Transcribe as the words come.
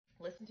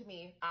listen to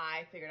me.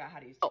 I figured out how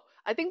to use Oh,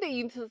 I think that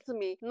you need to listen to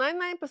me.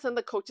 99% of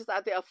the coaches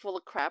out there are full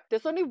of crap.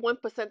 There's only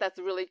 1% that's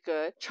really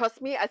good.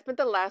 Trust me, I spent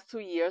the last 2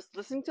 years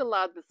listening to a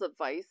lot of this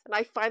advice, and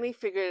I finally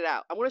figured it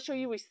out. I'm going to show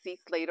you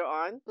receipts later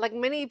on. Like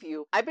many of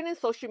you, I've been in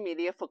social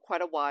media for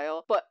quite a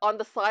while, but on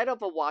the side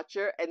of a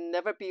watcher and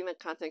never being a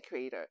content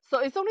creator. So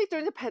it's only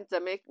during the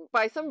pandemic,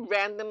 by some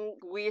random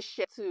weird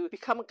shit, to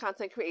become a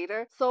content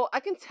creator. So I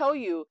can tell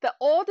you that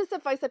all this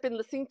advice I've been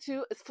listening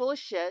to is full of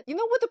shit. You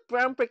know what the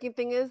groundbreaking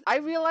thing is? I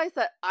realized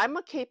that I'm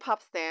a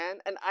K-pop stan,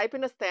 and I've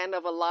been a stan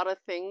of a lot of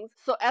things.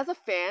 So as a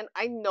fan,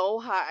 I know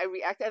how I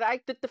react, and I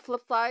did the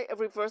flip side of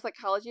reverse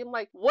psychology. I'm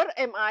like, what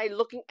am I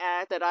looking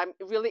at that I'm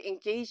really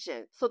engaged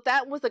in? So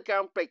that was a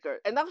groundbreaker,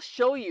 and I'll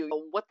show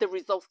you what the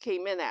results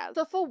came in as.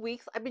 So for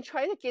weeks, I've been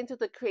trying to get into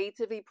the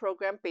creativity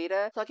program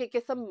beta so I could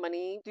get some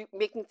money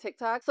making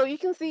TikTok. So you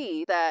can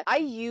see that I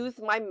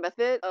used my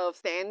method of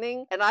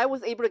standing, and I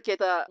was able to get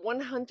the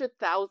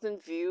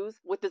 100,000 views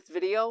with this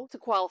video to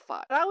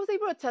qualify. And I was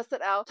able to test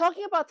it out,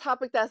 talking about a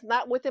topic that's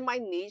not within my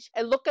niche,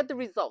 and look at the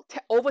result,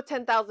 over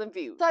 10,000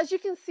 views. So as you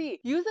can see,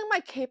 using my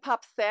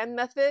K-pop stan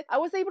method, I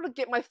was able to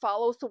get my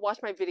followers to watch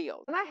my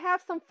videos. And I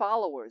have some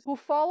followers who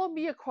follow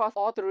me across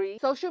all 3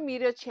 social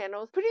media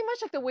channels, pretty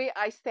much like the way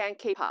I stan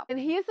K-pop. And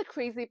here's the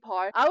crazy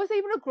part. I was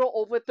able to grow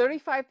over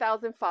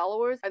 35,000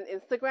 followers on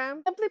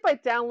Instagram simply by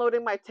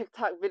downloading my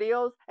TikTok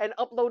videos and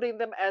uploading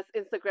them as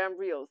Instagram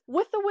Reels.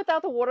 With or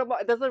without the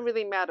watermark, it doesn't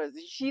really matter.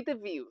 You see the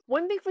views.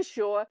 One thing for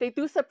sure, they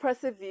do suppress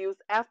the views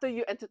after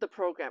you enter the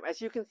program,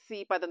 as you can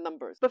see by the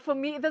numbers. But for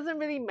me, it doesn't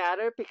really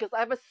matter because I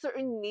have a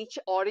certain niche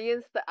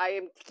audience that I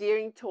am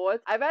gearing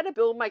towards. I've had to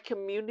build my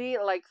community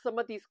like some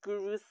of these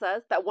gurus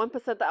says, that 1%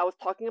 that I was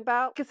talking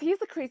about. Because here's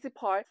the crazy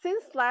part.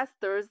 Since last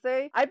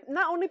Thursday, I've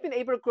not only been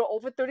able to grow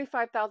over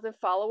 35,000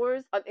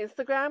 followers on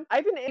Instagram,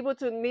 I've been able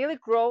to nearly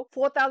grow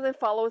 4,000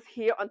 followers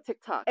here on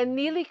TikTok, and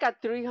nearly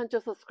got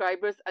 300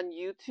 subscribers on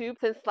YouTube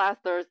since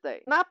last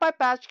Thursday. Not by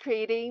batch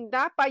creating,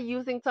 not by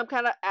using some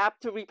kind of app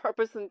to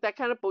repurpose and that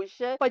kind of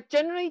bullshit, but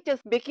generally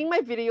just making my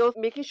videos,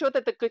 making sure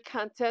that the good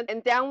content,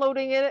 and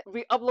downloading it,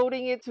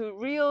 re-uploading it to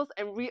Reels,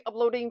 and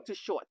re-uploading to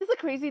Shorts. It's a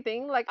crazy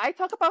thing. Like, I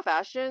talk about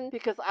fashion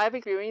because I have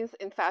experience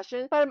in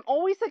fashion, but I'm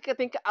always like a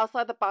think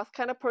outside the box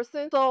kind of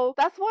person. So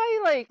that's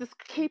why like this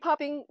K-pop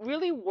thing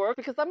really worked,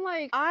 because I'm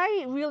like,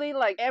 I really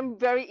like am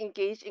very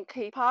engaged in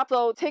K-pop.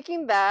 So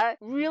taking that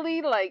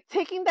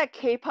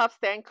K-pop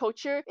stan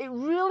culture, it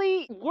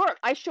really worked.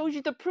 I showed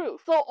you the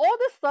proof. So all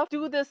this stuff,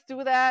 do this,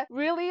 do that,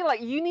 really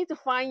like you need to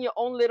find your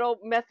own little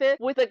method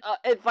with the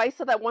advice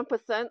of that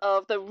 1%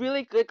 of the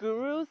really good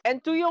gurus,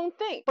 and do your own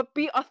thing. But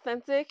be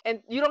authentic,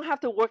 and you don't have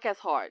to work as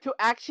hard to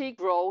actually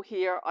grow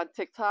here on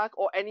TikTok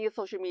or any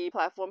social media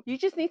platform. You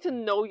just need to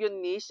know your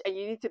niche, and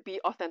you need to be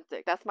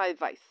authentic. That's my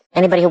advice.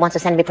 Anybody who wants to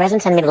send me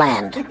presents, send me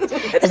land.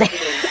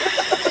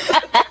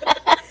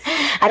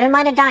 I don't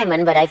mind a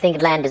diamond, but I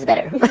think land is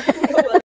better.